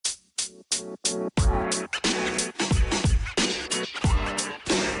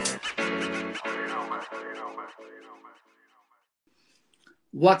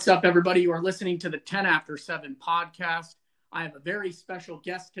What's up, everybody? You are listening to the 10 After 7 podcast. I have a very special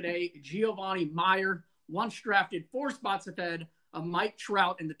guest today, Giovanni Meyer, once drafted 4 spots ahead of Mike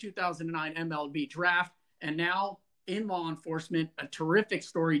Trout in the 2009 MLB draft, and now in law enforcement. A terrific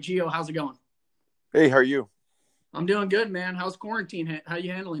story. Gio, how's it going? Hey, how are you? I'm doing good, man. How's quarantine? How are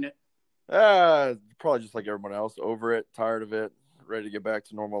you handling it? Probably just like everyone else, over it, tired of it, ready to get back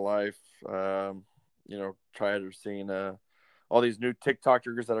to normal life. Tired of seeing all these new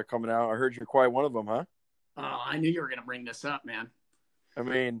TikTokers that are coming out. I heard you're quite one of them, huh? Oh, I knew you were going to bring this up, man. I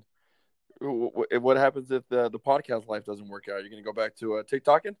mean, what happens if the podcast life doesn't work out? You're going to go back to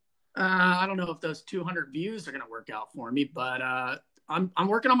TikToking? I don't know if those 200 views are going to work out for me, but I'm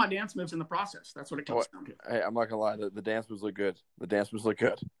working on my dance moves in the process. That's what it comes down to. Hey, I'm not going to lie. The dance moves look good.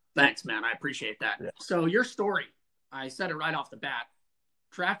 Thanks, man. I appreciate that. Yeah. So your story, I said it right off the bat.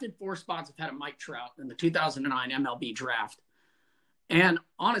 Drafted 4 spots ahead of Mike Trout in the 2009 MLB draft. And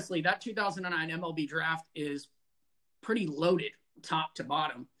honestly, that 2009 MLB draft is pretty loaded top to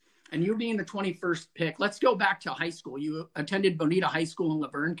bottom. And you being the 21st pick, let's go back to high school. You attended Bonita High School in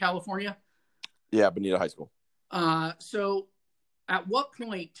Laverne, California? Yeah, Bonita High School. So at what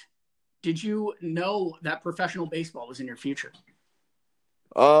point did you know that professional baseball was in your future?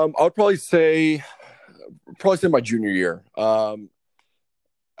 I would probably say my junior year. I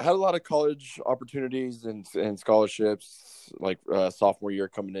had a lot of college opportunities and scholarships, like sophomore year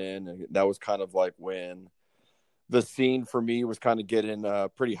coming in, and that was kind of like when the scene for me was kind of getting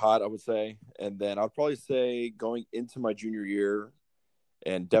pretty hot, I would say. And then I'd probably say going into my junior year,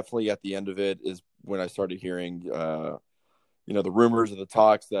 and definitely at the end of it, is when I started hearing, the rumors of the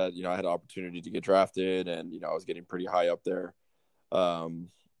talks that I had an opportunity to get drafted, and I was getting pretty high up there.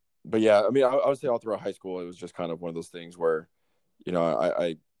 But yeah, I mean, I would say all throughout high school, it was just kind of one of those things where,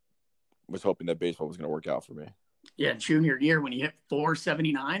 I was hoping that baseball was going to work out for me. Yeah, junior year when you hit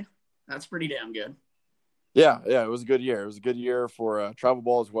 479, that's pretty damn good. Yeah, it was a good year. It was a good year for travel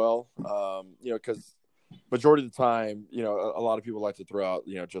ball as well. Because majority of the time, a lot of people like to throw out,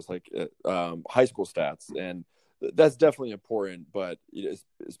 just like high school stats, and that's definitely important. But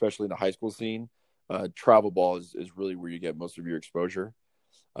especially in the high school scene, travel ball is really where you get most of your exposure.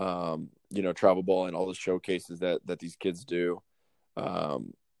 Travel ball and all the showcases that these kids do.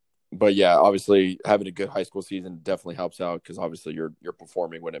 But yeah, obviously having a good high school season definitely helps out because obviously you're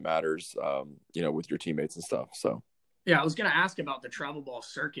performing when it matters, with your teammates and stuff. So yeah, I was going to ask about the travel ball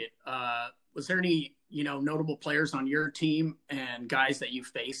circuit. Was there any, notable players on your team and guys that you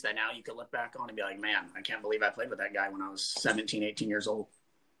faced that now you could look back on and be like, man, I can't believe I played with that guy when I was 17, 18 years old?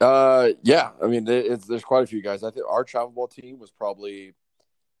 Yeah, I mean, there's quite a few guys. I think our travel ball team was probably,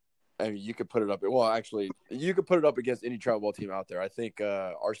 I mean, you could put it up. Well, actually, you could put it up against any travel ball team out there. I think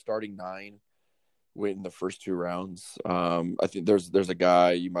our starting 9 went in the first 2 rounds. I think there's a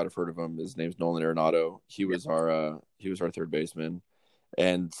guy, you might have heard of him. His name's Nolan Arenado. He was our third baseman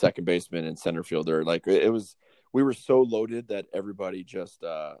and second baseman and center fielder. Like we were so loaded that everybody just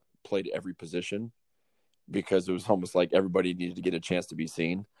played every position because it was almost like everybody needed to get a chance to be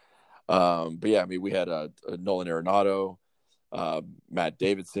seen. But yeah, I mean, we had a Nolan Arenado. Matt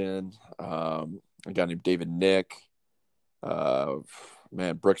Davidson, a guy named David Nick,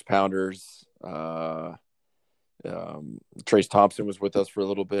 Brooks Pounders, Trace Thompson was with us for a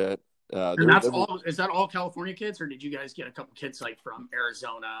little bit. And that's all. Is that all California kids, or did you guys get a couple kids like from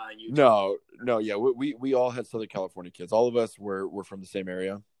Arizona? Utah? No, yeah, we all had Southern California kids. All of us were from the same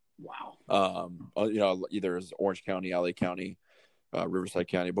area. Wow. Either as Orange County, LA County, Riverside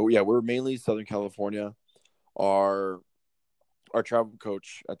County, but yeah, we're mainly Southern California. Our travel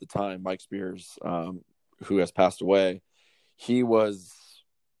coach at the time, Mike Spears, who has passed away, he was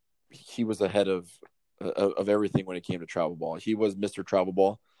ahead of everything when it came to travel ball. He was Mr. Travel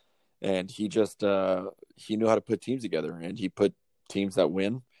Ball, and he just he knew how to put teams together, and he put teams that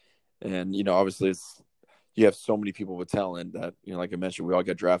win. And obviously, you have so many people with talent that like I mentioned, we all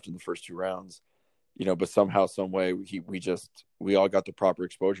got drafted in the first 2 rounds. But somehow, some way, we all got the proper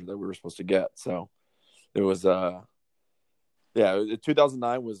exposure that we were supposed to get. So it was. Yeah,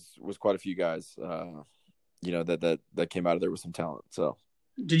 2009 was quite a few guys, that came out of there with some talent. So,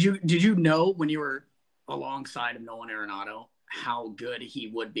 did you know when you were alongside of Nolan Arenado how good he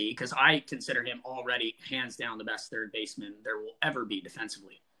would be? Because I consider him already hands down the best third baseman there will ever be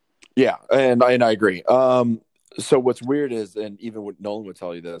defensively. Yeah, and I agree. So what's weird is, and even what Nolan would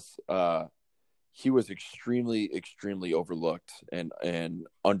tell you this, he was extremely, extremely overlooked and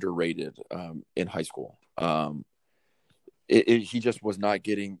underrated in high school. he just was not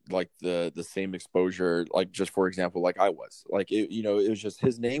getting like the same exposure, like just for example, like I was. Like it was just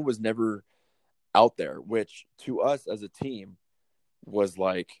his name was never out there, which to us as a team was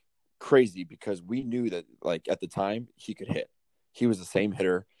like crazy because we knew that like at the time he could hit. He was the same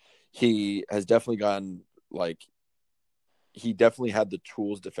hitter. He has definitely gotten like he definitely had the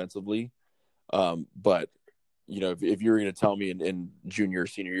tools defensively. But if you were going to tell me in junior,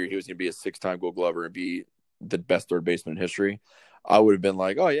 senior year, he was going to be a 6-time Gold Glover and be the best third baseman in history, I would have been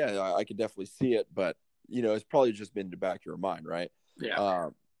like, oh yeah, I could definitely see it. But it's probably just been in the back of your mind, right? Yeah.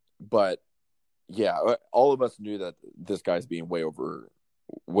 But yeah, all of us knew that this guy's being way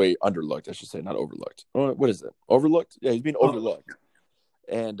underlooked. I should say, not overlooked. What is it? Overlooked? Yeah, he's being overlooked.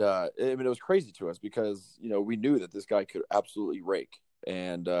 And I mean, it was crazy to us because we knew that this guy could absolutely rake.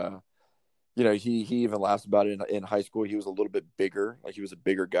 And he even laughs about it in high school. He was a little bit bigger, like he was a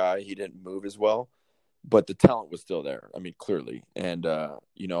bigger guy. He didn't move as well, but the talent was still there. I mean, clearly. And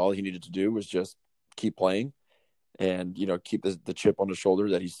all he needed to do was just keep playing, and keep the chip on his shoulder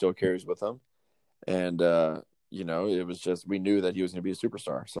that he still carries with him. And it was just we knew that he was going to be a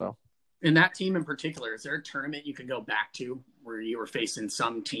superstar. So. In that team in particular, is there a tournament you could go back to where you were facing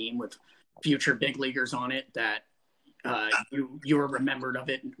some team with future big leaguers on it that you are remembered of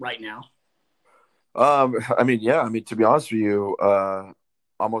it right now? I mean, yeah. I mean, to be honest with you,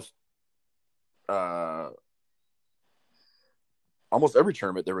 almost every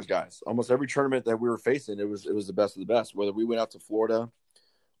tournament there was guys. Almost every tournament that we were facing, it was the best of the best. Whether we went out to Florida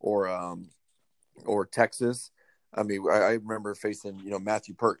or Texas. I mean, I remember facing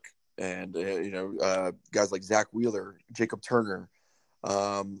Matthew Perk and guys like Zach Wheeler, Jacob Turner.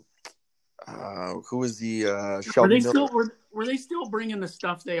 Who was the Shelby Miller? Were they still bringing the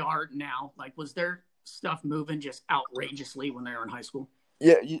stuff they are now? Like, was their stuff moving just outrageously when they were in high school?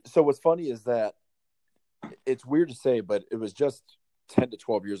 Yeah. So what's funny is that it's weird to say, but it was just 10 to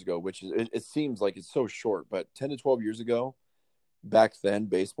 12 years ago, which is it seems like it's so short, but 10 to 12 years ago, back then,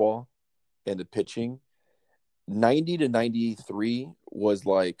 baseball and the pitching, 90 to 93 was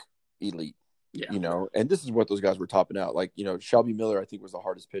like elite. Yeah. And this is what those guys were topping out. Like, Shelby Miller, I think, was the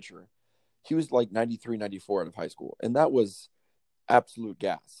hardest pitcher. He was like 93, 94 out of high school. And that was absolute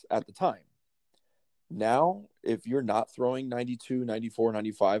gas at the time. Now, if you're not throwing 92, 94,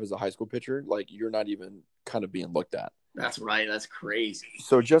 95 as a high school pitcher, like you're not even kind of being looked at. That's right. That's crazy.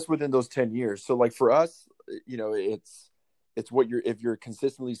 So just within those 10 years. So like for us, it's what if you're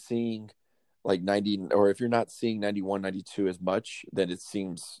consistently seeing like 90, or if you're not seeing 91, 92 as much, then it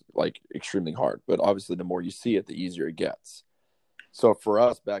seems like extremely hard. But obviously the more you see it, the easier it gets. So for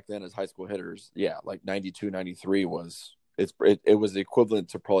us back then as high school hitters, yeah, like 92, 93 was it was equivalent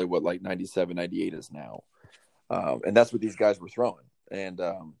to probably what like 97, 98 is now. And that's what these guys were throwing. And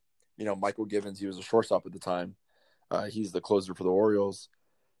Michael Givens, he was a shortstop at the time. He's the closer for the Orioles.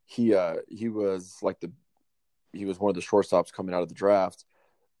 He was one of the shortstops coming out of the draft,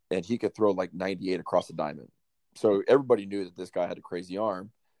 and he could throw like 98 across the diamond. So everybody knew that this guy had a crazy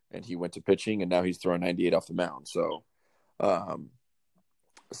arm, and he went to pitching, and now he's throwing 98 off the mound. So,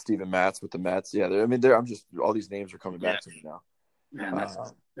 Steven Matz with the Mets. Yeah, I mean, I'm just all these names are coming back to me now. Man, that's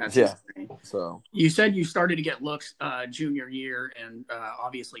yeah. Insane. So you said you started to get looks junior year and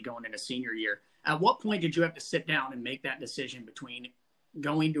obviously going into senior year. At what point did you have to sit down and make that decision between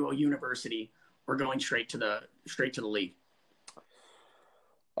going to a university or going straight to the league?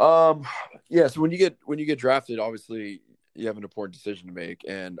 Yeah. So when you get drafted, obviously you have an important decision to make,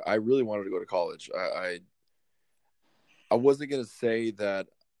 and I really wanted to go to college. I wasn't gonna say that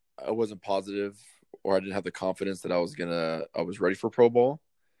I wasn't positive or I didn't have the confidence that I was ready for pro ball.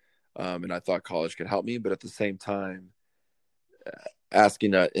 And I thought college could help me, but at the same time,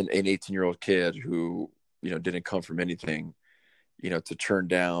 asking an 18-year-old kid who, didn't come from anything, to turn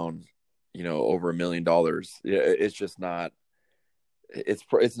down, over $1 million, it's just not,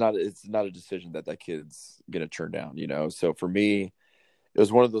 it's not a decision that kid's going to turn down, So for me, it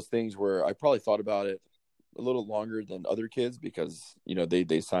was one of those things where I probably thought about it a little longer than other kids because,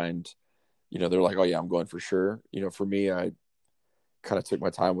 they signed, they're like, oh yeah, I'm going for sure. For me, I kind of took my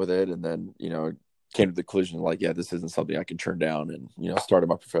time with it and then, came to the conclusion like, yeah, this isn't something I can turn down and, started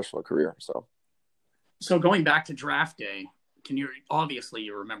my professional career. So going back to draft day, obviously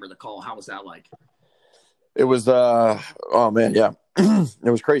you remember the call. How was that like? It was, oh man. Yeah. It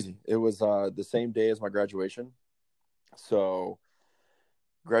was crazy. It was the same day as my graduation. So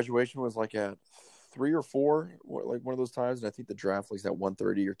graduation was like at 3 or 4, like one of those times. And I think the draft was at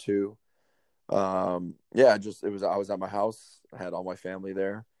 1:30 or 2. I was at my house. I had all my family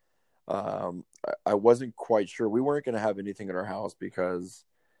there. I wasn't quite sure. We weren't going to have anything at our house because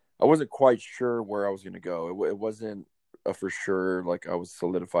I wasn't quite sure where I was going to go. It wasn't a for sure, like I was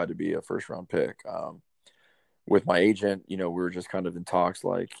solidified to be a first round pick. With my agent, we were just kind of in talks,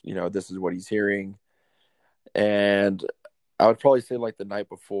 like, this is what he's hearing. And I would probably say like the night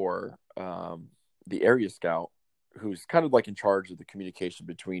before, the area scout, who's kind of like in charge of the communication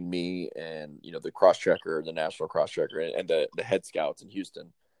between me and, the cross checker, the national cross checker, and the head scouts in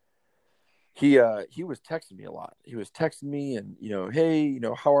Houston. He was texting me a lot. He was texting me and, hey,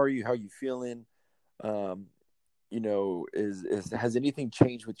 how are you? How are you feeling? Um, has anything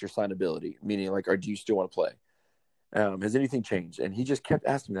changed with your signability? Meaning, like, do you still want to play? Has anything changed? And he just kept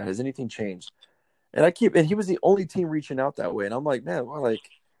asking me that. Has anything changed? And he was the only team reaching out that way. And I'm like, man, well, like,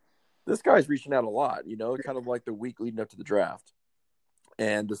 this guy's reaching out a lot, kind of like the week leading up to the draft.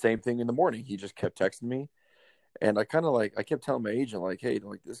 And the same thing in the morning. He just kept texting me. And I kept telling my agent, like, hey,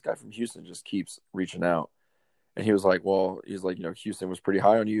 like, this guy from Houston just keeps reaching out. And he was like, Houston was pretty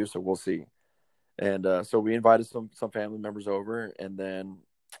high on you, so we'll see. And so we invited some family members over, and then,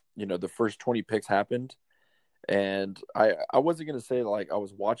 the first 20 picks happened. And I wasn't going to say, like, I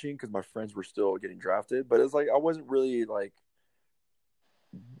was watching because my friends were still getting drafted, but it's like I wasn't really, like,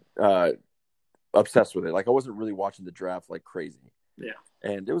 obsessed with it. Like, I wasn't really watching the draft like crazy. Yeah.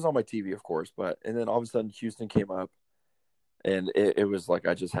 And it was on my TV, of course. And then all of a sudden, Houston came up, and it was like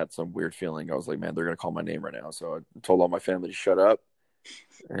I just had some weird feeling. I was like, man, they're going to call my name right now. So I told all my family to shut up.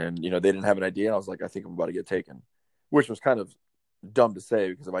 And, they didn't have an idea. I was like, I think I'm about to get taken, which was kind of dumb to say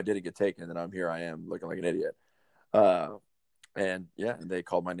because if I didn't get taken, then I am looking like an idiot. And yeah, they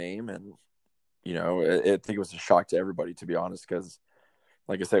called my name, and, I think it was a shock to everybody, to be honest, because,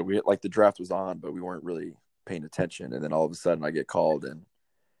 like I said, the draft was on, but we weren't really paying attention. And then all of a sudden I get called, and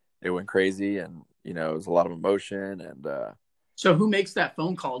it went crazy, and, it was a lot of emotion. And, so who makes that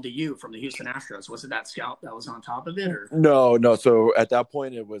phone call to you from the Houston Astros? Was it that scout that was on top of it, or? No. So at that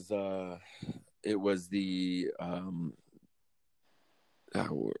point it was the, can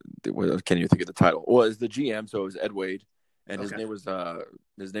you think of the title? Well, it's the GM. So it was Ed Wade, and his name was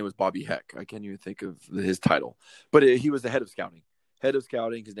Bobby Heck. I can't even think of his title, but he was the head of scouting.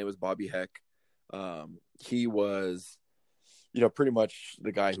 His name was Bobby Heck. He was, pretty much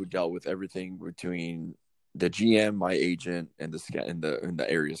the guy who dealt with everything between the GM, my agent, and the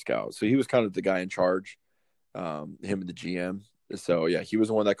area scout. So he was kind of the guy in charge, him and the GM. So yeah, he was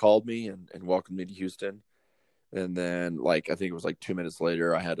the one that called me and welcomed me to Houston. And then, like, I think it was like 2 minutes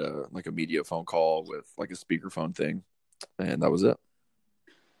later, I had a media phone call with like a speakerphone thing, and that was it.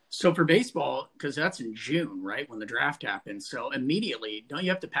 So for baseball, because that's in June, right, when the draft happens. So immediately, don't you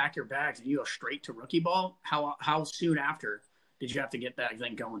have to pack your bags and you go straight to rookie ball? How soon after did you have to get that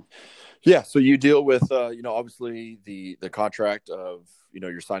thing going? Yeah, so you deal with obviously the contract of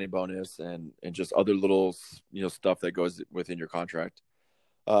your signing bonus and just other little stuff that goes within your contract.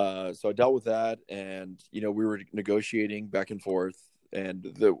 So I dealt with that, and we were negotiating back and forth. And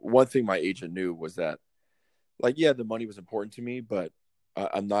the one thing my agent knew was that, like, yeah, the money was important to me, but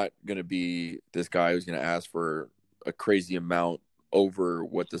I'm not going to be this guy who's going to ask for a crazy amount over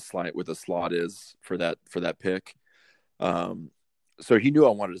what the slot is for that pick. So he knew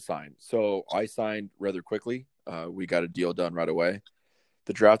I wanted to sign. So I signed rather quickly. We got a deal done right away.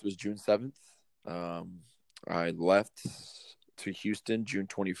 The draft was June 7th. I left to Houston June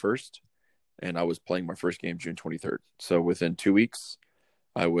 21st, and I was playing my first game June 23rd. So within 2 weeks,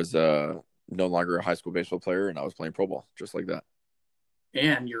 I was no longer a high school baseball player, and I was playing pro ball just like that.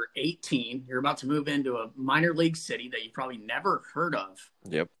 And you're 18. You're about to move into a minor league city that you probably never heard of.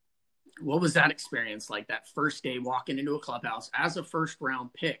 Yep. What was that experience like, that first day walking into a clubhouse as a first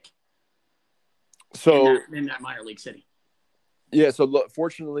round pick so in that minor league city? Yeah, so look,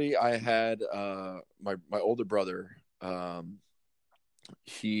 fortunately I had my older brother. One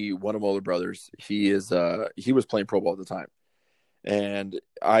of my older brothers, he was playing pro ball at the time. And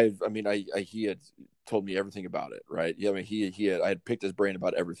he had told me everything about it, right? Yeah, I mean, I had picked his brain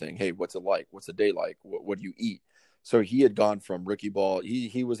about everything. Hey, what's it like? What's the day like? What do you eat? So he had gone from rookie ball.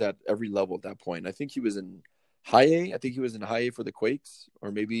 He was at every level at that point. I think he was in high A. I think he was in high A for the Quakes,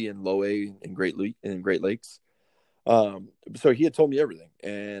 or maybe in low A in Great Lakes. So he had told me everything,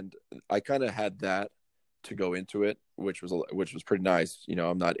 and I kind of had that to go into it, which was pretty nice.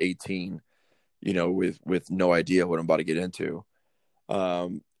 I'm not 18, with no idea what I'm about to get into.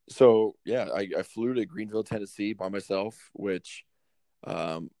 So yeah, I flew to Greenville, Tennessee by myself, which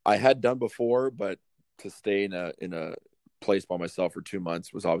I had done before, but to stay in a place by myself for 2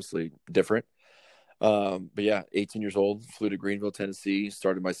 months was obviously different. But yeah, 18 years old, flew to Greenville, Tennessee,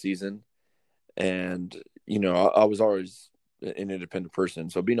 started my season, and I was always an independent person,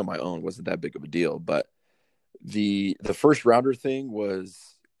 so being on my own wasn't that big of a deal. But the first rounder thing was,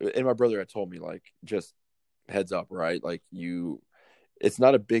 and my brother had told me, like, just heads up, right? Like it's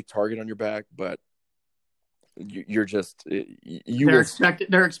not a big target on your back, but you're just you will.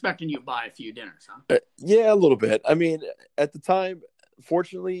 They're expecting you to buy a few dinners, huh? Yeah, a little bit. I mean, at the time,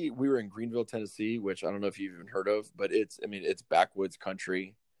 fortunately, we were in Greenville, Tennessee, which I don't know if you've even heard of, but it's backwoods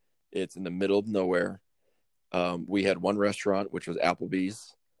country. It's in the middle of nowhere. We had one restaurant, which was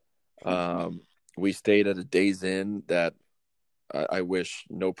Applebee's. We stayed at a Days Inn that I wish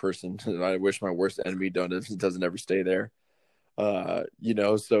no person, I wish my worst enemy doesn't ever stay there. So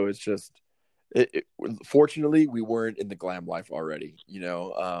it's just, fortunately, we weren't in the glam life already,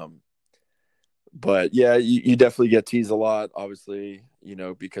 but yeah, you definitely get teased a lot, obviously,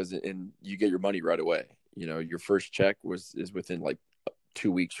 because you get your money right away. Your first check is within like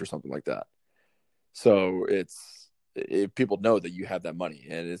 2 weeks or something like that. So people know that you have that money,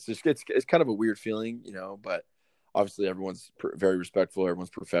 and it's kind of a weird feeling, but obviously everyone's very respectful. Everyone's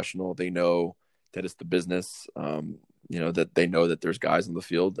professional. They know that it's the business, that they know that there's guys in the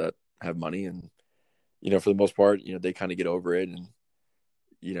field that have money, and, for the most part, they kind of get over it and,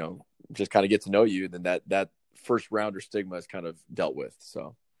 just kind of get to know you. Then that first rounder stigma is kind of dealt with.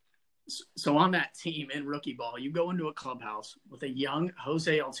 So on that team in rookie ball, you go into a clubhouse with a young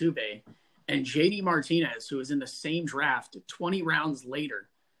Jose Altuve and JD Martinez, who is in the same draft 20 rounds later.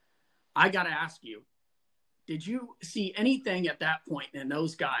 I got to ask you, did you see anything at that point in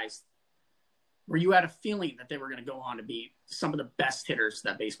those guys where you had a feeling that they were going to go on to be some of the best hitters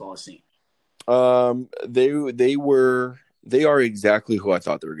that baseball has seen? They are exactly who I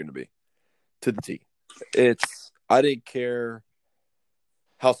thought they were going to be, to the T. I didn't care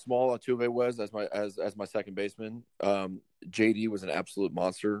how small Altuve was as my second baseman. JD was an absolute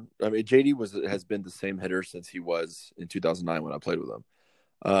monster. I mean, JD has been the same hitter since he was in 2009 when I played with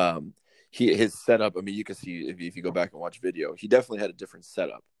him. His setup, I mean, you can see if you go back and watch video, he definitely had a different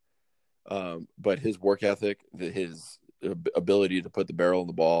setup. But his work ethic, his ability to put the barrel on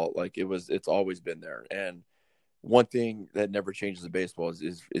the ball, like it's always been there. And one thing that never changes in baseball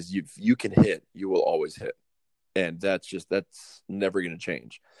is you can hit, you will always hit. And that's never going to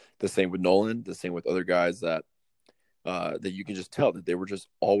change. The same with Nolan, the same with other guys that you can just tell that they were just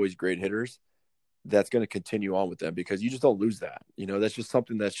always great hitters. That's going to continue on with them because you just don't lose that. That's just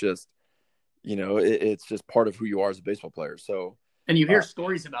something that's just, it's just part of who you are as a baseball player. So, and you hear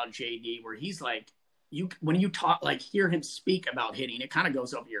stories about JD where he's like, when you talk, like hear him speak about hitting, it kind of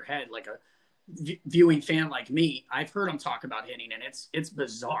goes over your head. Like a viewing fan like me, I've heard him talk about hitting, and it's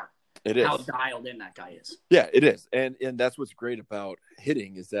bizarre. It is how dialed in that guy is. Yeah, it is. And that's what's great about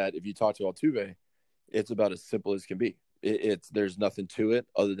hitting is that if you talk to Altuve, it's about as simple as can be. There's nothing to it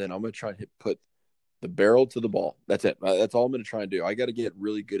other than I'm going to try and put the barrel to the ball. That's it. That's all I'm going to try and do. I got to get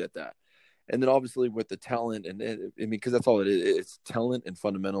really good at that. And then obviously with the talent I mean, because that's all it is. It's talent and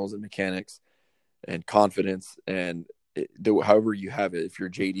fundamentals and mechanics and confidence. And however you have it, if you're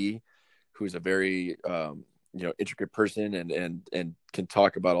JD, who's a very, intricate person and can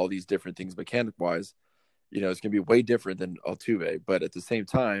talk about all these different things mechanic wise, it's going to be way different than Altuve. But at the same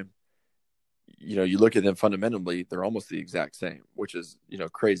time, you look at them fundamentally, they're almost the exact same, which is,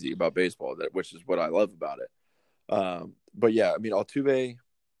 crazy about baseball, which is what I love about it. But yeah, I mean, Altuve,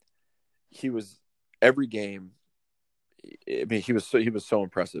 he was every game. I mean, he was so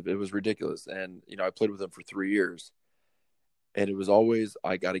impressive. It was ridiculous. And, I played with him for 3 years, and it was always,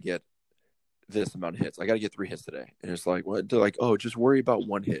 I got to get this amount of hits. I got to get 3 hits today. And it's like, what? They're like, oh, just worry about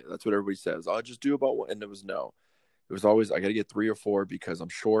 1 hit. That's what everybody says. I'll just do about 1. And it was no. It was always, I got to get 3 or 4 because I'm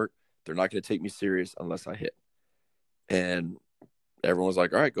short. They're not going to take me serious unless I hit. And everyone was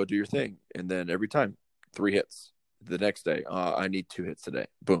like, all right, go do your thing. And then every time, 3 hits. The next day, I need 2 hits today.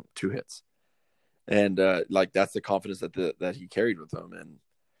 Boom, 2 hits. And that's the confidence that he carried with him. And,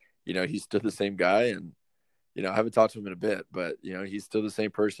 he's still the same guy. And, I haven't talked to him in a bit, but, he's still the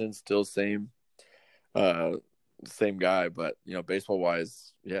same person, still same guy. But, baseball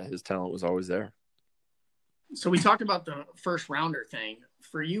wise, yeah, his talent was always there. So we talked about the first rounder thing.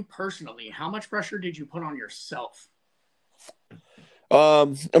 For you personally, how much pressure did you put on yourself? I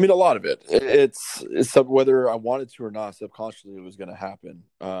mean, a lot of it. It's whether I wanted to or not, subconsciously it was going to happen.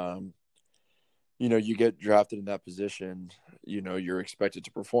 You get drafted in that position, you're expected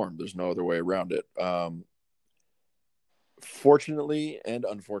to perform. There's no other way around it. Fortunately and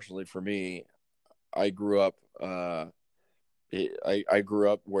unfortunately for me, I grew up. I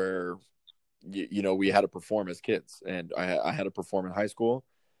grew up where we had to perform as kids, and I had to perform in high school.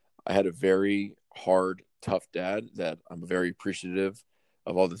 I had a very hard, tough dad that I'm very appreciative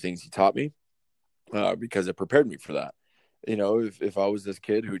of all the things he taught me because it prepared me for that. If I was this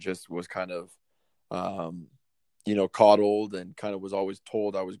kid who just was kind of, coddled and kind of was always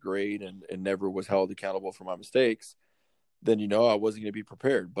told I was great and never was held accountable for my mistakes, then, I wasn't going to be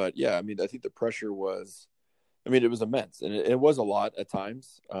prepared. But yeah, I mean, I think the pressure was, it was immense, and it was a lot at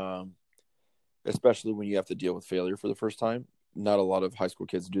times, especially when you have to deal with failure for the first time. Not a lot of high school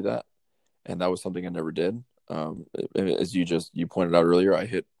kids do that, and that was something I never did. As you pointed out earlier, I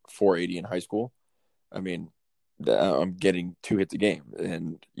hit 480 in high school. I mean, I'm getting 2 hits a game,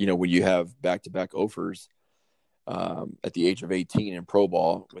 and when you have back-to-back offers at the age of 18 in pro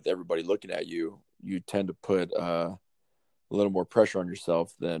ball with everybody looking at you, you tend to put a little more pressure on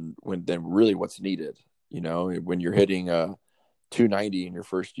yourself than really what's needed. When you're hitting 290 in your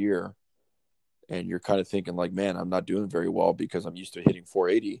first year, and you're kind of thinking like, man, I'm not doing very well because I'm used to hitting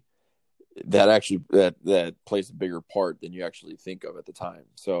 480. That plays a bigger part than you actually think of at the time.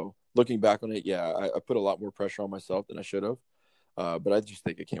 So looking back on it, yeah, I put a lot more pressure on myself than I should have. But I just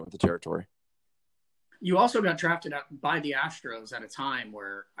think it came with the territory. You also got drafted by the Astros at a time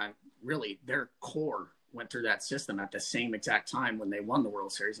where their core went through that system at the same exact time when they won the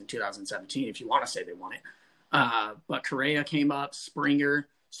World Series in 2017, if you want to say they won it. But Correa came up, Springer.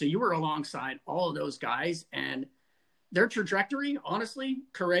 So you were alongside all of those guys, and their trajectory, honestly,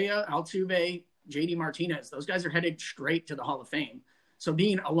 Correa, Altuve, JD Martinez, those guys are headed straight to the Hall of Fame. So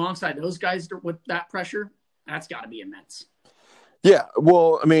being alongside those guys with that pressure, that's got to be immense. Yeah,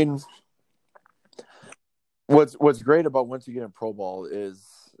 well, I mean, what's great about once you get in pro ball is,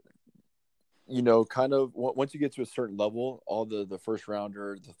 kind of once you get to a certain level, all the first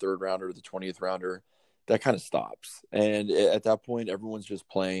rounder, the third rounder, the 20th rounder, that kind of stops. And at that point, everyone's just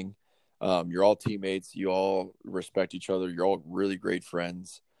playing. You're all teammates. You all respect each other. You're all really great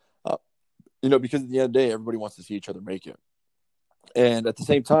friends. Because at the end of the day, everybody wants to see each other make it. And at the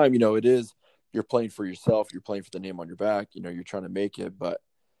same time, you're playing for yourself. You're playing for the name on your back. You're trying to make it. But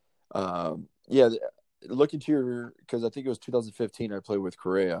looking to because I think it was 2015, I played with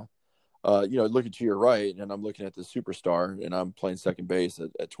Correa. Looking to your right, and I'm looking at the superstar, and I'm playing second base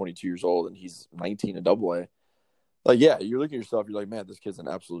at 22 years old, and he's 19 in AA. Like, yeah, you're looking at yourself, you're like, man, this kid's an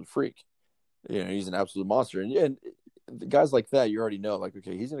absolute freak. He's an absolute monster. And the guys like that, you already know, like,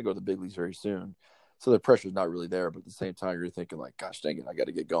 okay, he's going to go to the big leagues very soon. So the pressure's not really there. But at the same time, you're thinking, like, gosh, dang it, I got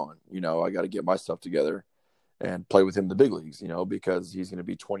to get going. I got to get my stuff together and play with him in the big leagues, because he's going to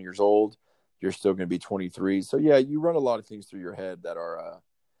be 20 years old. You're still going to be 23. So, yeah, you run a lot of things through your head that are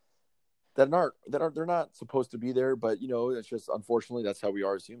they're not supposed to be there, but it's just, unfortunately, that's how we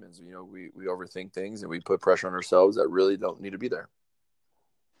are as humans. We overthink things and we put pressure on ourselves that really don't need to be there.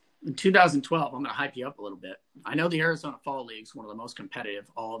 In 2012, I'm going to hype you up a little bit. I know the Arizona Fall League is one of the most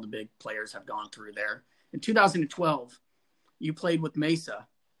competitive. All the big players have gone through there. In 2012, you played with Mesa,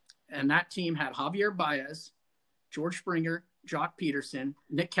 and that team had Javier Baez, George Springer, Jock Peterson,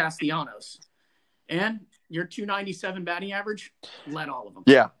 Nick Castellanos. And your 297 batting average led all of them.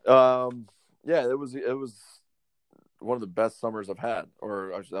 Yeah. It was one of the best summers I've had,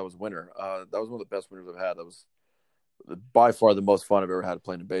 or actually that was winter. That was one of the best winters I've had. That was by far the most fun I've ever had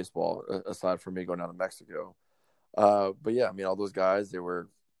playing in baseball, aside from me going down to Mexico. But yeah, I mean, all those guys, they were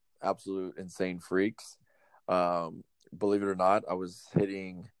absolute insane freaks. Believe it or not, I was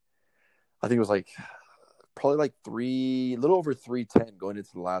hitting, I think it was probably a little over 310 going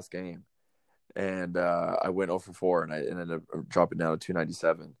into the last game. And I went 0 for 4, and I ended up dropping down to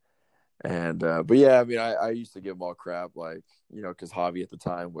 297. And but yeah, I mean, I used to give him all crap, because Javi at the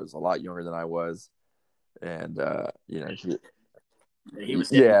time was a lot younger than I was, and he was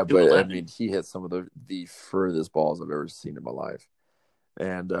but I mean, he hit some of the furthest balls I've ever seen in my life.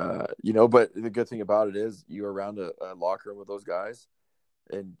 And but the good thing about it is you're around a locker room with those guys,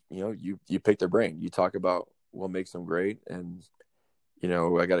 and you pick their brain. You talk about what makes them great, and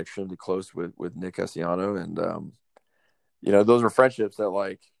I got extremely close with Nick Castellano, and those were friendships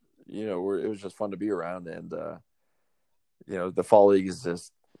that it was just fun to be around. And the Fall League is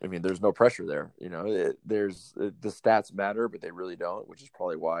just, I mean, there's no pressure there. There's the stats matter, but they really don't, which is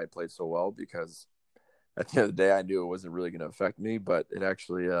probably why I played so well, because at the end of the day, I knew it wasn't really going to affect me, but it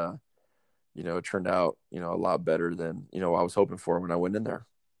actually, it turned out, a lot better than, I was hoping for when I went in there.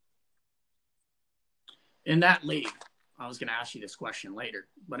 In that league, I was going to ask you this question later,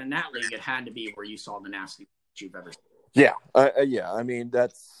 but in that league, it had to be where you saw the nastiest you've ever seen. Yeah. Yeah. I mean,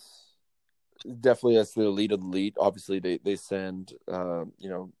 that's the elite of the elite. Obviously, they send,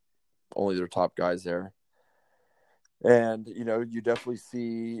 only their top guys there. And, you definitely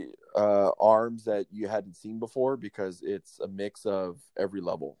see arms that you hadn't seen before, because it's a mix of every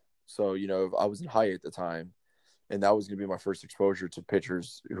level. So, I was in high at the time, and that was going to be my first exposure to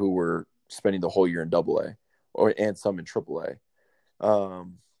pitchers who were spending the whole year in AA and some in AAA.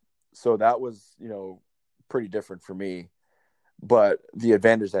 So that was, pretty different for me. But the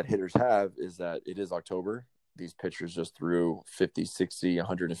advantage that hitters have is that it is October. These pitchers just threw 50, 60,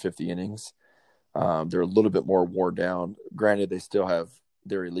 150 innings. They're a little bit more worn down. Granted, they still have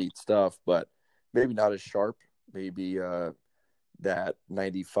their elite stuff, but maybe not as sharp. Maybe that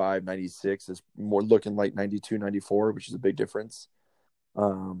 95, 96 is more looking like 92, 94, which is a big difference.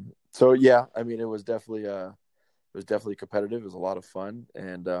 So yeah, I mean, it was definitely competitive. It was a lot of fun,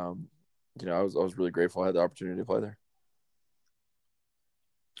 and I was really grateful I had the opportunity to play there.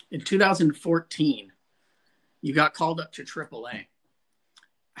 In 2014, you got called up to AAA.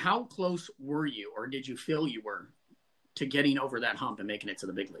 How close were you, or did you feel you were, to getting over that hump and making it to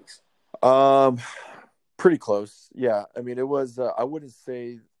the big leagues? Pretty close. Yeah. I mean, it was, I wouldn't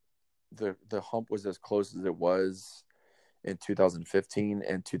say the hump was as close as it was in 2015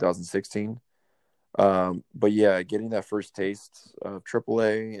 and 2016. But yeah, getting that first taste of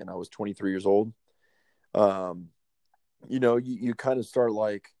AAA, and I was 23 years old. You kind of start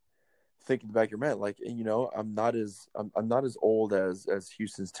like thinking back your man, like, I'm not as old as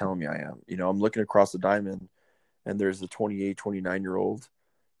Houston's telling me I am. I'm looking across the diamond, and there's a 28, 29-year-old,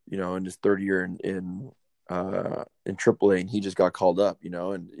 in his third year in AAA, and he just got called up,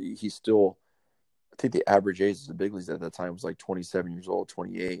 and he's still, I think the average age of the big leagues at that time was like 27 years old,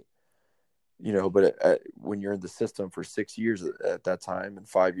 28. But when you're in the system for 6 years at that time and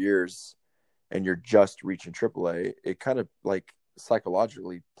 5 years, and you're just reaching AAA, it kind of like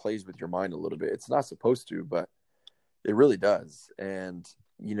psychologically plays with your mind a little bit. It's not supposed to, but it really does. And,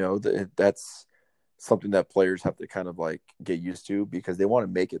 that's something that players have to kind of like get used to, because they want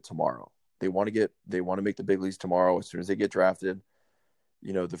to make it tomorrow. They want to make the big leagues tomorrow as soon as they get drafted.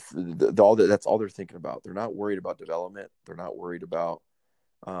 That's all they're thinking about. They're not worried about development. They're not worried about,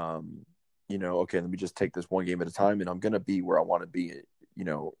 okay, let me just take this one game at a time, and I'm going to be where I want to be,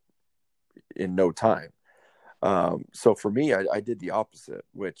 in no time. So for me, I did the opposite,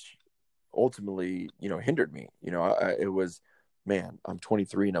 which ultimately, hindered me. It was, man, I'm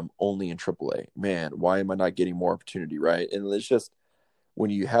 23 and I'm only in AAA. Man, why am I not getting more opportunity, right? And it's just, when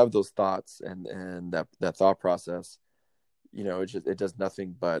you have those thoughts and that thought process, it does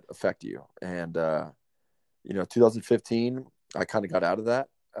nothing but affect you. And 2015, I kind of got out of that.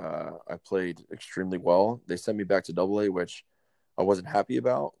 I played extremely well. They sent me back to AA, which I wasn't happy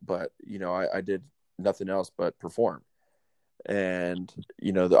about, but I did nothing else but perform. And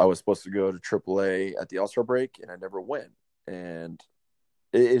I was supposed to go to AAA at the All-Star break, and I never went. And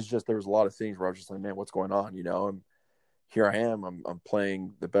it's just, there was a lot of things where I was just like, man, what's going on? Here I am. I'm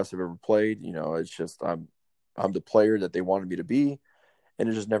playing the best I've ever played. It's just, I'm the player that they wanted me to be, and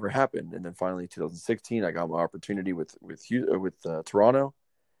it just never happened. And then finally, 2016, I got my opportunity with Toronto,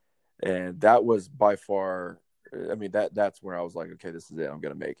 and that was by far, I mean, that's where I was like, okay, this is it. I'm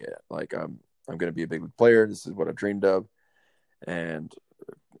gonna make it. Like, I'm gonna be a big league player. This is what I've dreamed of, and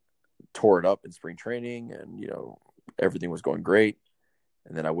tore it up in spring training, and everything was going great.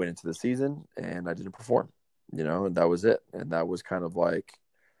 And then I went into the season and I didn't perform. And that was it. And that was kind of like,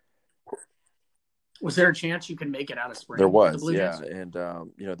 was there a chance you could make it out of spring? There was, yeah. And,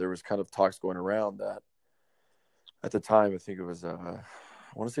 there was kind of talks going around that at the time, I think it was, I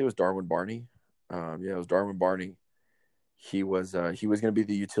want to say it was Darwin Barney. It was Darwin Barney. He was going to be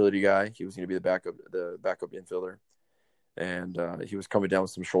the utility guy. He was going to be the backup infielder. And he was coming down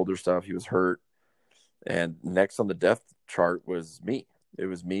with some shoulder stuff. He was hurt. And next on the depth chart was me. It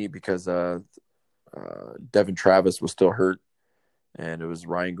was me because Devin Travis was still hurt, and it was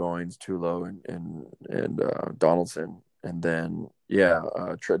Ryan Goins, Tulo, and Donaldson. And then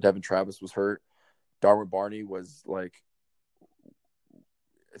Devin Travis was hurt. Darwin Barney was like,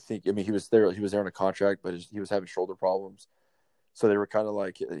 he was there. He was there on a contract, but he was having shoulder problems. So they were kind of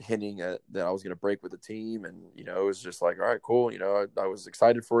like hinting at that I was going to break with the team, and it was just like, all right, cool. I was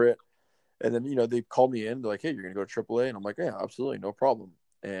excited for it. And then, they called me in. They're like, hey, you're going to go to AAA? And I'm like, yeah, absolutely. No problem.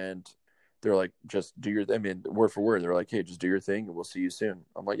 And they're like, just do your, word for word. They're like, hey, just do your thing and we'll see you soon.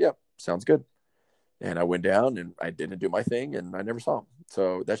 I'm like, yeah, sounds good. And I went down and I didn't do my thing and I never saw him.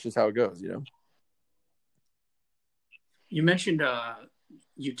 So that's just how it goes, You mentioned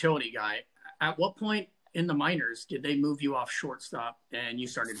utility guy. At what point in the minors did they move you off shortstop and you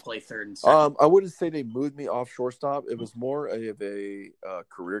started to play third and second? I wouldn't say they moved me off shortstop. It was more of a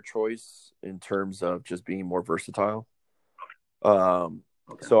career choice in terms of just being more versatile.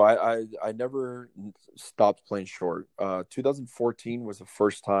 Okay. So I never stopped playing short. 2014 was the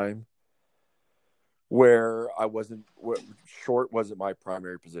first time where short wasn't my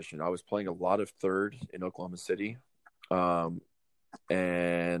primary position. I was playing a lot of third in Oklahoma City.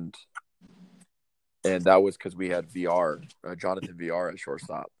 And that was because we had Jonathan VR at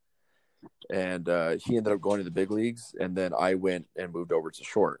shortstop. and he ended up going to the big leagues, and then I went and moved over to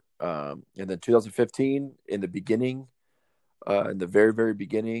short. And then 2015, in the very very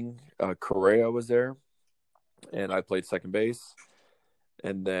beginning, Correa was there, and I played second base.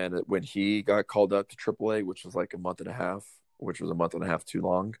 And then when he got called up to AAA, which was like a month and a half, which was a month and a half too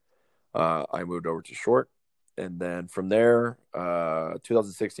long, I moved over to short. And then from there,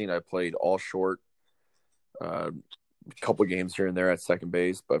 2016, I played all short, a couple games here and there at second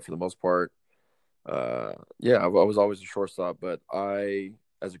base, but for the most part, yeah, I was always a shortstop. But I,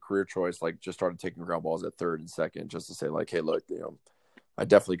 as a career choice, like just started taking ground balls at third and second, just to say like, hey, look, I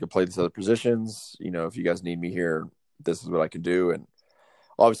definitely could play these other positions. If you guys need me here, this is what I can do. And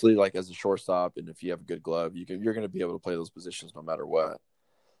obviously, like as a shortstop, and if you have a good glove, you're going to be able to play those positions no matter what.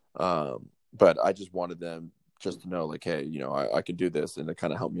 But I just wanted them just to know, like, hey, I can do this, and it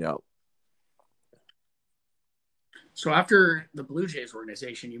kind of helped me out. So after the Blue Jays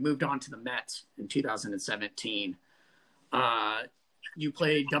organization, you moved on to the Mets in 2017. You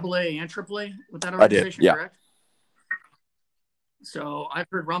played AA and AAA with that organization, I did, yeah. Correct? So I've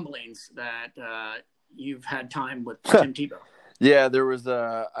heard rumblings that you've had time with Tim Tebow. Yeah, there was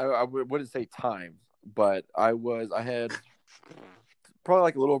I wouldn't say time, but I had probably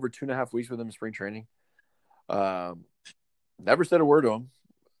like a little over 2.5 weeks with him in spring training. Never said a word to him.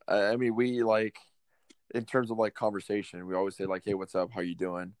 I mean, we like, in terms of like conversation, we always say like, hey, what's up? How you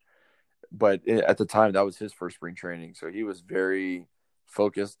doing? But at the time, that was his first spring training. So he was very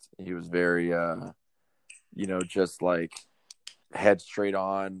focused. He was very, just like head straight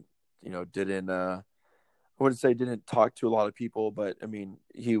on, I wouldn't say didn't talk to a lot of people, but I mean,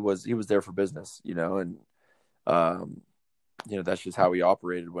 he was there for business, and, that's just how he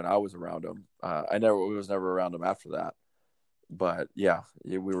operated when I was around him. I was never around him after that, but yeah,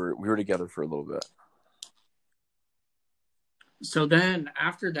 we were together for a little bit. So then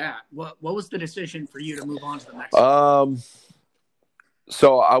after that, what was the decision for you to move on to the next one?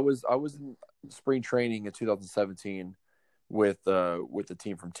 So I was in spring training in 2017 with the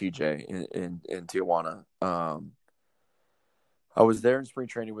team from TJ in Tijuana. I was there in spring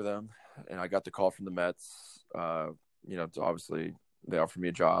training with them, and I got the call from the Mets. Obviously they offered me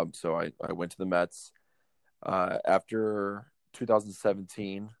a job, so I went to the Mets. After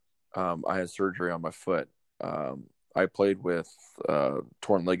 2017, I had surgery on my foot. I played with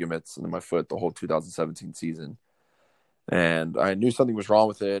torn ligaments in my foot the whole 2017 season, and I knew something was wrong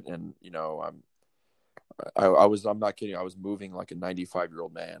with it. And I'm not kidding. I was moving like a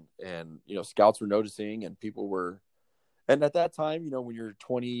 95-year-old man, and scouts were noticing, and people were. And at that time, when you're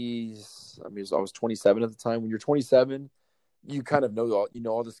 20s, I mean, I was 27 at the time. When you're 27, you kind of know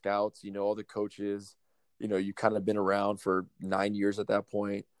all the scouts, all the coaches, you kind of been around for 9 years at that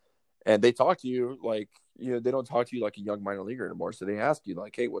point. And they talk to you like, they don't talk to you like a young minor leaguer anymore. So they ask you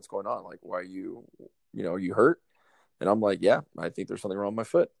like, hey, what's going on? Like, why are you hurt? And I'm like, yeah, I think there's something wrong with my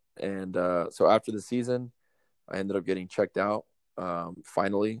foot. And so after the season, I ended up getting checked out.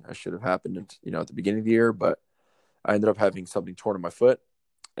 Finally, I should have happened, at the beginning of the year, but I ended up having something torn in my foot.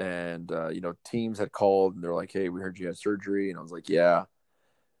 And, teams had called and they're like, hey, we heard you had surgery. And I was like, yeah.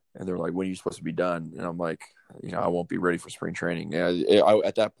 And they're like, when are you supposed to be done? And I'm like, I won't be ready for spring training.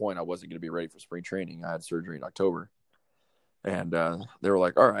 At that point, I wasn't going to be ready for spring training. I had surgery in October. And they were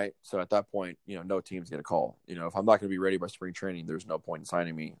like, all right. So at that point, no team's going to call. If I'm not going to be ready by spring training, there's no point in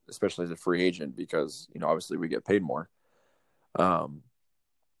signing me, especially as a free agent, because, obviously we get paid more.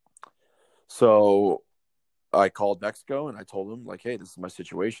 So I called Mexico and I told them like, hey, this is my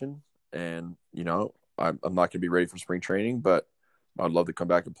situation. And, I'm not going to be ready for spring training, but I'd love to come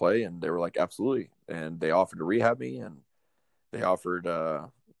back and play. And they were like, absolutely. And they offered to rehab me, and they offered,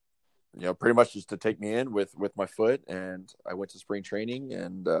 pretty much just to take me in with my foot. And I went to spring training,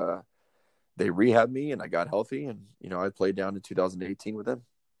 and they rehabbed me, and I got healthy. And, I played down in 2018 with them.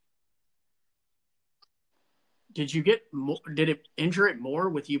 Did it injure it more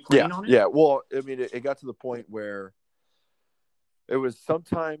with you playing on it? Yeah. Well, I mean, it got to the point where it was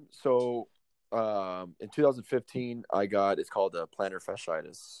sometime. So in 2015, it's called plantar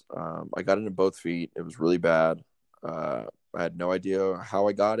fasciitis. I got it in both feet. It was really bad. I had no idea how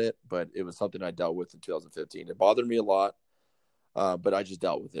I got it, but it was something I dealt with in 2015. It bothered me a lot, but I just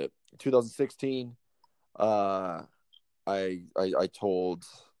dealt with it. In 2016, I told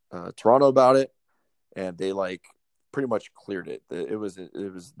Toronto about it, and they like pretty much cleared it. It was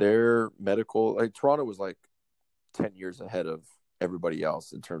their medical. Like Toronto was like 10 years ahead of everybody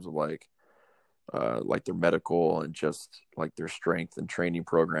else in terms of like their medical and just like their strength and training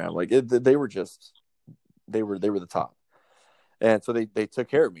program. Like they were the top. And so they took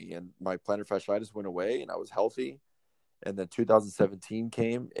care of me, and my plantar fasciitis went away, and I was healthy. And then 2017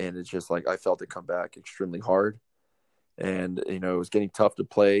 came, and it's just like I felt it come back extremely hard. And, it was getting tough to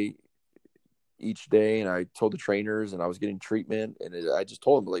play each day. And I told the trainers, and I was getting treatment. And I just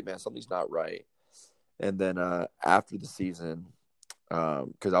told them, like, man, something's not right. And then after the season,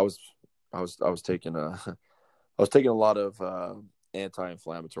 because I was taking I was taking a lot of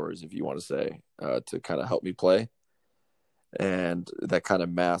anti-inflammatories, if you want to say, to kind of help me play, and that kind of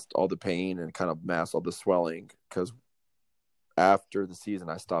masked all the pain and kind of masked all the swelling. Because after the season,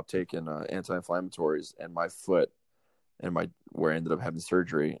 I stopped taking anti-inflammatories, and my foot and where I ended up having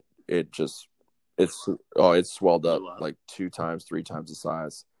surgery, it swelled up like 2 times, 3 times the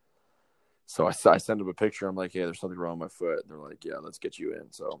size. So I sent them a picture. I'm like, hey, there's something wrong with my foot. And they're like, yeah, let's get you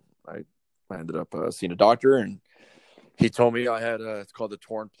in. So I ended up seeing a doctor, and he told me I had it's called the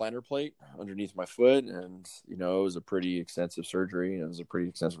torn plantar plate underneath my foot. And, it was a pretty extensive surgery, and it was a pretty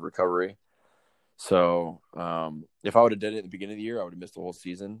extensive recovery. So if I would have did it at the beginning of the year, I would have missed the whole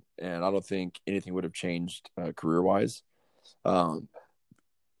season. And I don't think anything would have changed career-wise.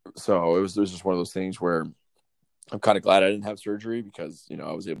 So it was just one of those things where I'm kind of glad I didn't have surgery, because,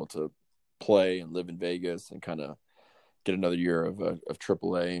 I was able to play and live in Vegas and kind of get another year of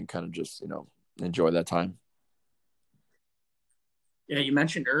AAA and kind of just, enjoy that time. Yeah, you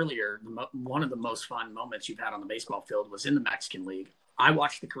mentioned earlier one of the most fun moments you've had on the baseball field was in the Mexican League. I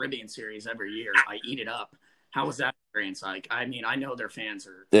watch the Caribbean Series every year. I eat it up. How was that experience like? I mean, I know their fans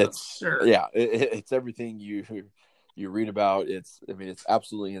are absurd. Yeah, it's everything you read about. It's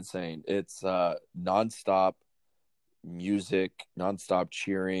absolutely insane. It's nonstop music, nonstop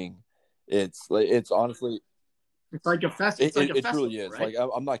cheering. It's honestly, it's like a festival. It truly is. Right? Like,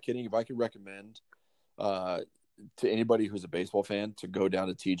 I'm not kidding. If I could recommend to anybody who's a baseball fan to go down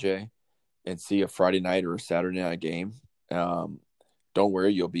to TJ and see a Friday night or a Saturday night game, don't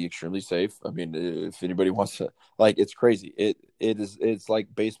worry, you'll be extremely safe. I mean, if anybody wants to, like, it's crazy. It's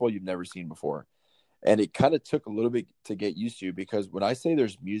like baseball you've never seen before. And it kind of took a little bit to get used to, because when I say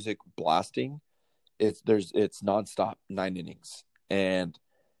there's music blasting, it's nonstop 9 innings. And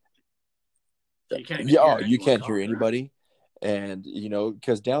you can't hear anybody. And,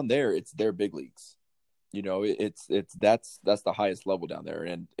 because down there, it's their big leagues. That's the highest level down there,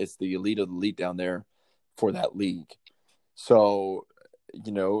 and it's the elite of the elite down there for that league. So,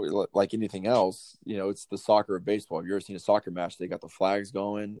 like anything else, it's the soccer of baseball. If you've ever seen a soccer match, they got the flags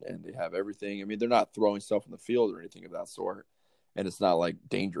going and they have everything. I mean, they're not throwing stuff in the field or anything of that sort, and it's not like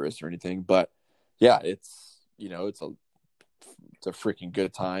dangerous or anything. But yeah, it's a freaking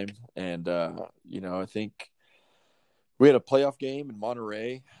good time. And I think we had a playoff game in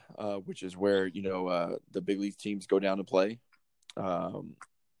Monterey, which is where the big league teams go down to play. I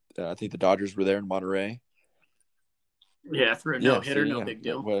think the Dodgers were there in Monterey. Yeah, through a no-hitter, no big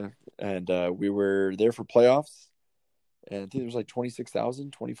deal. And we were there for playoffs, and I think there was like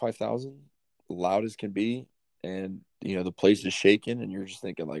 26,000, 25,000, loud as can be. And, the place is shaking, and you're just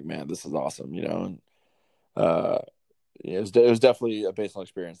thinking, like, man, this is awesome, And it was definitely a baseball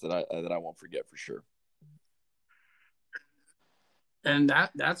experience that I won't forget for sure. And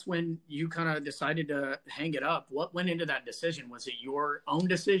that's when you kind of decided to hang it up. What went into that decision? Was it your own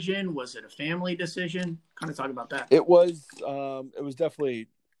decision? Was it a family decision? Kind of talk about that. It was definitely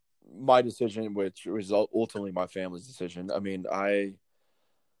my decision, which was ultimately my family's decision. I mean, I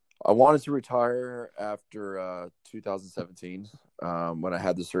wanted to retire after 2017 when I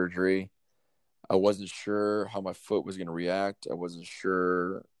had the surgery. I wasn't sure how my foot was going to react. I wasn't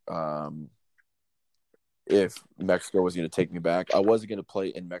sure if Mexico was going to take me back. I wasn't going to play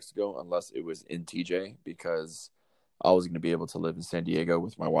in Mexico unless it was in TJ, because I was going to be able to live in San Diego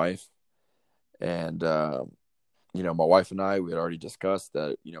with my wife. And, my wife and I, we had already discussed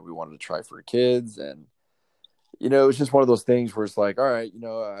that, we wanted to try for kids. And, it was just one of those things where it's like, all right,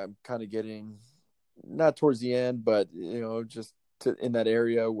 I'm kind of getting, not towards the end, but, just in that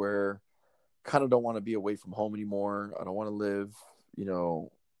area where kind of don't want to be away from home anymore. I don't want to live,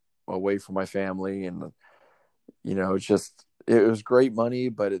 away from my family. And, it was great money,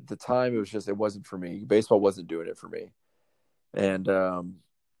 but at the time it wasn't for me. Baseball wasn't doing it for me. And, I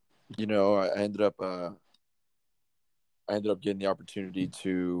ended up getting the opportunity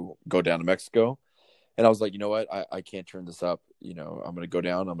to go down to Mexico, and I was like, you know what, I can't turn this up. I'm going to go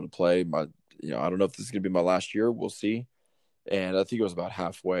down, I'm going to play my, I don't know if this is going to be my last year. We'll see. And I think it was about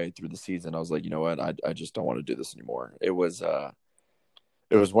halfway through the season, I was like, you know what, I just don't want to do this anymore. It was one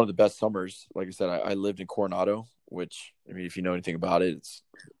of the best summers. Like I said, I lived in Coronado, which, I mean, if you know anything about it,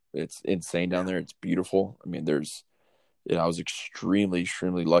 it's insane down there. It's beautiful. I mean, I was extremely,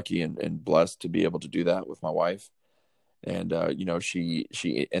 extremely lucky and blessed to be able to do that with my wife. And,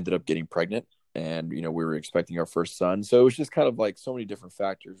 she ended up getting pregnant. and we were expecting our first son. So it was just kind of like so many different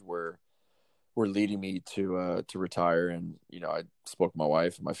factors were leading me to retire. And I spoke to my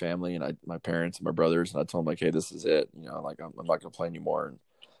wife and my family and my parents and my brothers, and I told them like, hey, this is it. Like I'm not gonna play anymore. And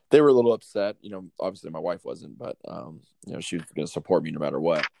they were a little upset. Obviously my wife wasn't, but she was gonna support me no matter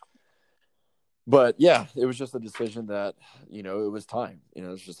what. But yeah, it was just a decision that it was time.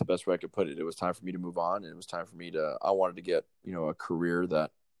 It's just the best way I could put it. It was time for me to move on, and it was time for me to. I wanted to get a career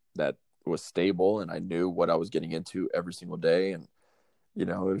that was stable, and I knew what I was getting into every single day, and it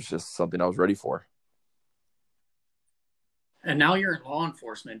was just something I was ready for. And now you're in law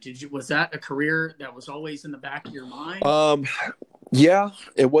enforcement. Was that a career that was always in the back of your mind? Yeah,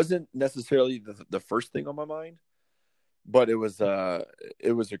 it wasn't necessarily the first thing on my mind, but it was a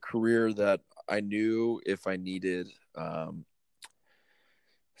career that I knew if I needed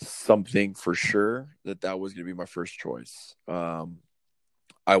something for sure that was going to be my first choice.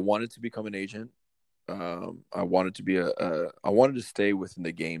 I wanted to become an agent. I wanted to be I wanted to stay within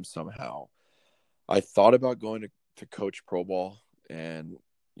the game somehow. I thought about going to coach pro ball, and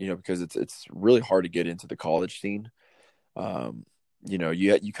because it's really hard to get into the college scene.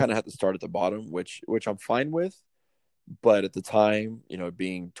 You kind of have to start at the bottom, which I'm fine with. But at the time,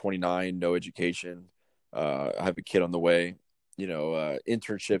 being 29, no education, I have a kid on the way.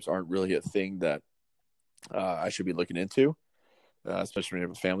 Internships aren't really a thing that I should be looking into, especially when you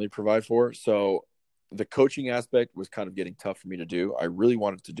have a family to provide for. So the coaching aspect was kind of getting tough for me to do. I really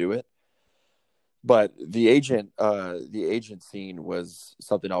wanted to do it, but the agent scene was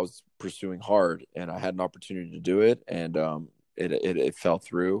something I was pursuing hard, and I had an opportunity to do it, and it fell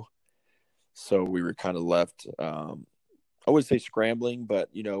through. So we were kind of left. I would say scrambling, but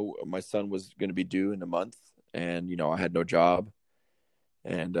my son was going to be due in a month, and I had no job,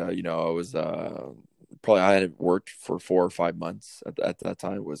 and I was probably I hadn't worked for 4 or 5 months at that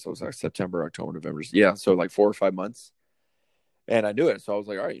time. It was like September, October, November. Yeah, so like 4 or 5 months, and I knew it. So I was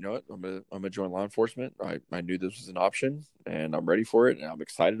like, all right, you know what, I'm gonna join law enforcement. I knew this was an option, and I'm ready for it, and I'm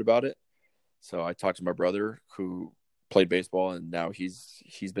excited about it. So I talked to my brother who played baseball, and now he's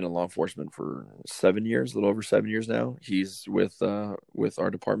been in law enforcement for 7 years, a little over 7 years now. He's with our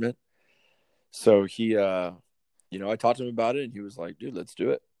department. So he I talked to him about it, and he was like, dude, let's do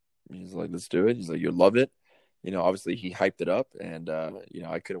it. He's like, let's do it. He's like, you'll love it. Obviously he hyped it up, and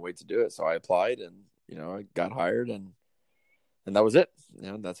I couldn't wait to do it. So I applied, and I got hired, and that was it.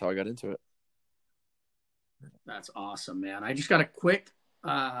 That's how I got into it. That's awesome, man. I just got a quick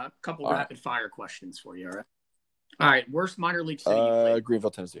couple rapid fire questions for you. All right. Worst minor league city you played?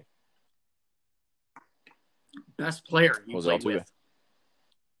 Greenville, Tennessee. Best player you Jose played Altuve. with?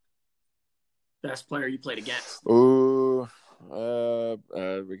 Best player you played against? Ooh, we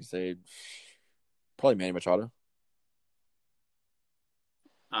can say probably Manny Machado.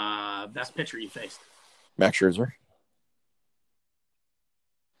 Best pitcher you faced? Max Scherzer.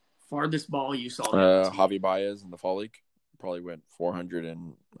 Farthest ball you saw? Javi Baez in the fall league. Probably went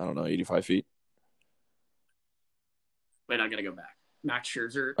 485 feet. Wait, I gotta go back. Max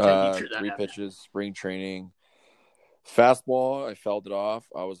Scherzer, 3 pitches, spring training. Fastball, I felt it off.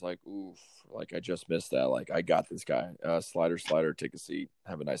 I was like, oof, like I just missed that. Like I got this guy. Slider, take a seat.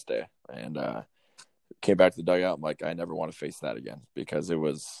 Have a nice day. And came back to the dugout. I'm like, I never want to face that again, because it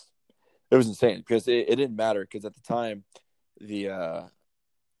was insane. Because it didn't matter, because at the time he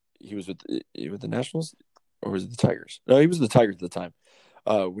was with the Nationals, or was it the Tigers? No, he was the Tigers at the time.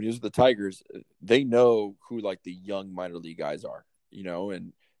 When he was with the Tigers, they know who like the young minor league guys are,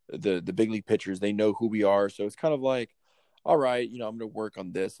 and the big league pitchers, they know who we are. So it's kind of like, all right, I'm going to work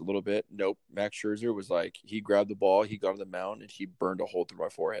on this a little bit. Nope. Max Scherzer was like, he grabbed the ball, he got on the mound, and he burned a hole through my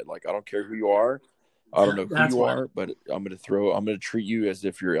forehead. Like, I don't care who you are. I don't know who you are, but I'm going to treat you as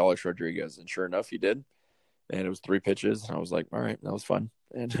if you're Alex Rodriguez. And sure enough, he did. And it was 3 pitches. And I was like, all right, that was fun.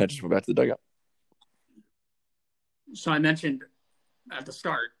 And I just went back to the dugout. So I mentioned at the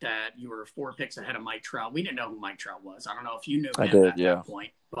start that you were 4 picks ahead of Mike Trout. We didn't know who Mike Trout was. I don't know if you knew him at that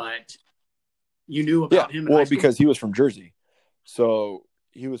point, but you knew about him in high school? Because he was from Jersey. So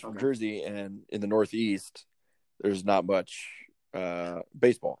he was from Jersey, and in the Northeast, there's not much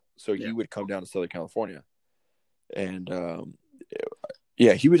baseball. So he would come down to Southern California. And,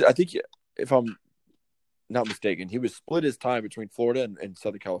 he was, I think, if I'm not mistaken, he was split his time between Florida and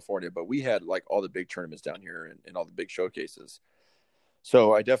Southern California. But we had, like, all the big tournaments down here and all the big showcases.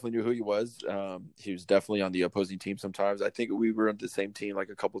 So I definitely knew who he was. He was definitely on the opposing team sometimes. I think we were on the same team like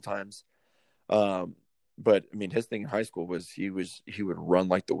a couple of times. But I mean, his thing in high school was he would run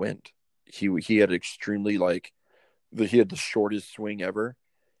like the wind. He had extremely he had the shortest swing ever.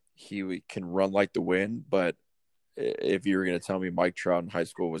 He can run like the wind, but if you were going to tell me Mike Trout in high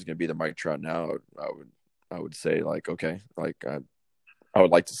school was going to be the Mike Trout now, I would say like, okay, like I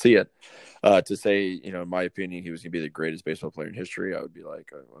would like to see it. To say, you know, in my opinion, he was going to be the greatest baseball player in history, I would be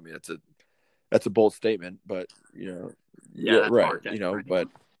like, I mean, that's a bold statement, but you know, yeah, right, you know, but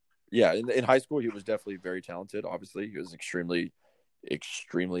yeah, in high school, he was definitely very talented. Obviously, he was extremely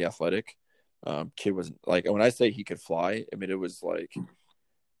athletic. Kid was like, when I say he could fly, I mean, it was like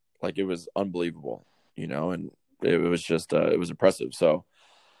it was unbelievable, you know, and it was just, it was impressive. So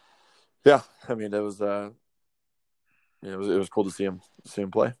yeah, I mean, it was cool to see him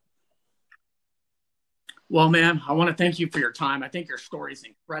play. Well, man, I want to thank you for your time. I think your story is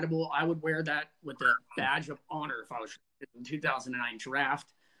incredible. I would wear that with a badge of honor if I was in the 2009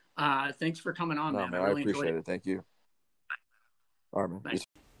 draft. Thanks for coming on, man. I really appreciate it. Thank you. All right, man. Thanks.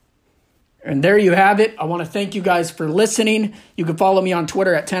 And there you have it. I want to thank you guys for listening. You can follow me on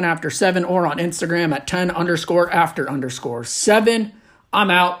Twitter at 10 after 7 or on Instagram at 10_after_7. I'm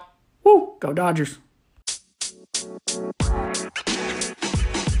out. Woo, go Dodgers.